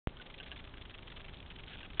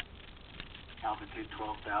Altitude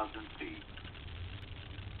 12,000 feet.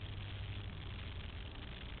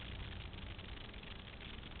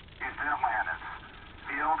 Houston, Atlantis.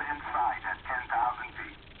 Field in sight at 10,000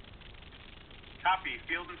 feet. Copy.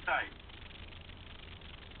 Field in sight.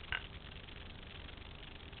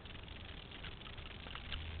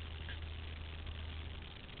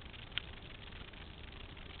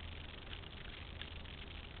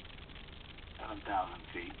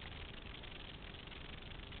 Feet.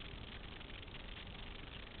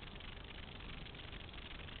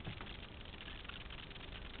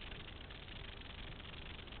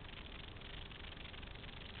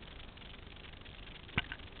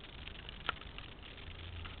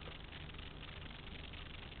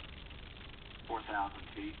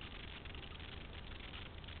 Feet.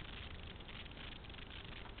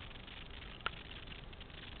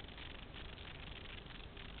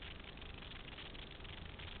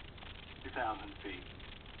 2,000 feet.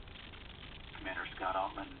 Commander Scott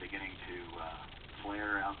Altman beginning to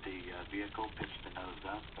flare out the vehicle, pitch the nose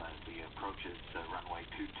up as he approaches runway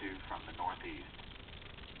 22 from the northeast.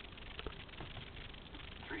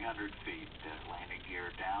 300 feet, landing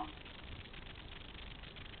gear down.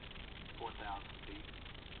 4,000 feet.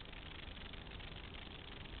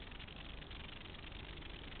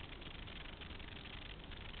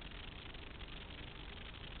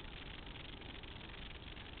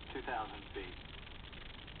 2,000 feet.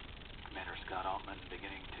 Commander Scott Altman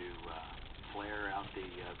beginning to flare out the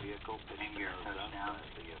vehicle, pitching gear touchdown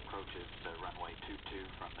as he approaches runway 22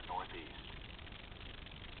 from the northeast.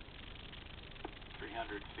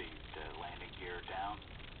 300 feet, landing gear down.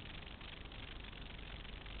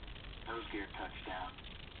 Nose gear touchdown.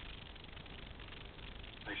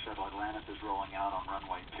 Space Shuttle Atlantis is rolling out on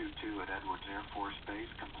runway 22 at Edwards Air Force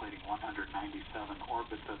Base, completing 197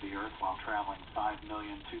 orbits of the Earth while traveling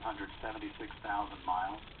 5,276,000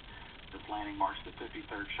 miles. This landing marks the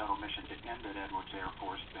 53rd shuttle mission to end at Edwards Air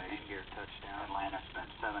Force Base. Gear touchdown. Atlantis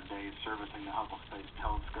spent 7 days servicing the Hubble Space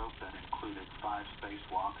Telescope that included 5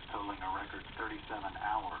 spacewalks, totaling a record 37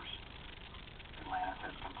 hours. Atlantis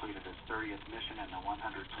has completed its 30th mission in the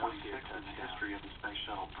 126th in the history of the Space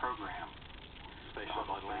Shuttle program. Space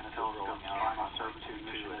Shuttle Atlantis is rolling out on servitude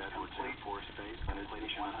mission at Edwards Air Force Base,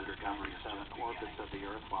 completing 197 orbits of the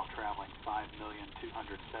Earth while traveling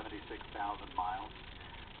 5,276,000 miles.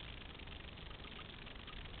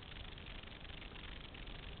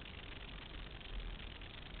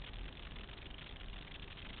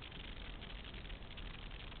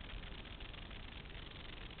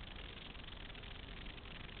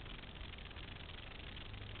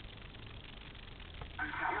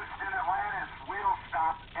 Houston, Atlantis, wheel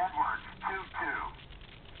stop, Edwards, 2-2.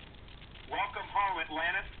 Welcome home,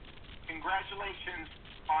 Atlantis. Congratulations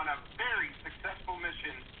on a very successful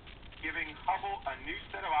mission, giving Hubble a new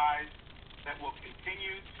set of eyes that will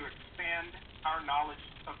continue to expand our knowledge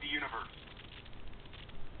of the universe.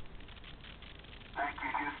 Thank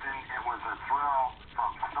you, Houston. It was a thrill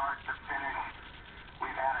from start to finish.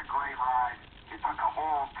 We've had a great ride. It took a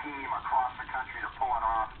whole team across the country to pull it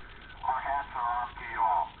off. Our hats are off to you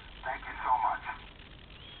all. Thank you so much.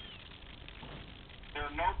 There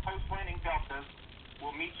are no post-landing deltas.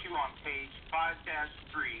 We'll meet you on page 5-3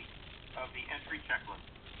 of the entry checklist.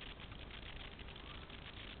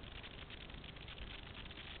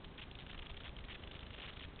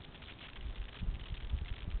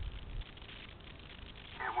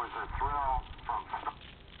 It was a thrill from start.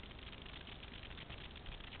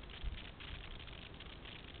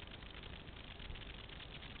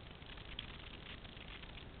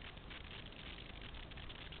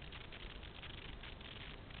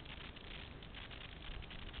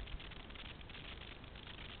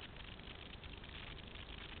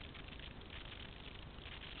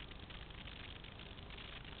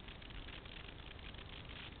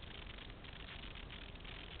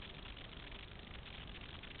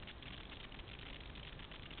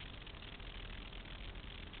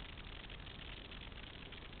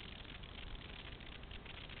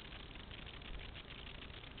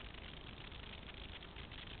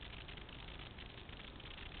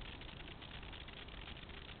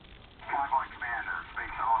 Convoy Commander,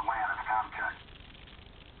 Space Shuttle Atlantis, com check.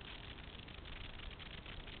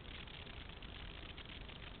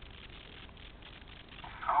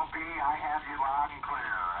 OP, I have you loud and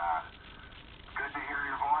clear. Good to hear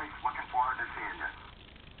your voice. Looking forward to seeing you.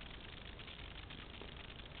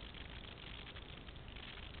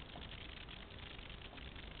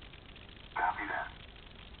 Copy that.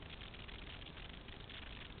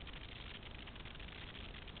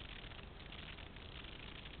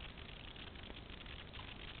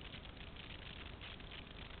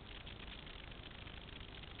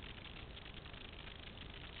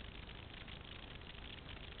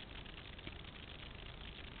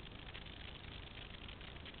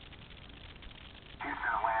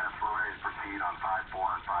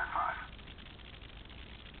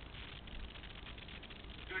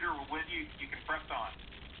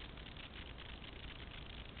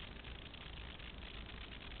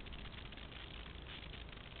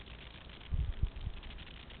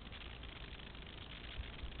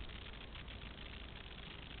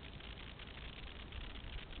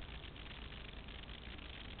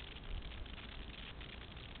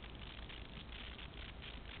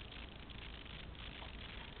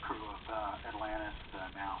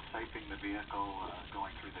 the vehicle,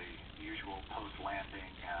 going through the usual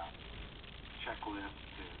post-landing checklist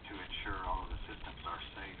to ensure all of the systems are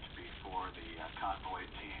safe before the convoy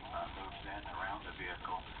team moves in around the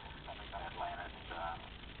vehicle.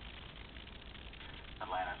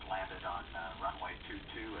 Atlantis landed on runway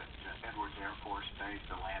 22 at Edwards Air Force Base.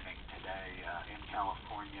 The landing today in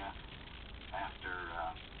California after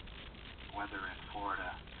weather in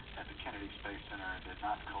Florida at the Kennedy Space Center did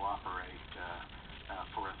not cooperate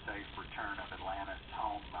for a safe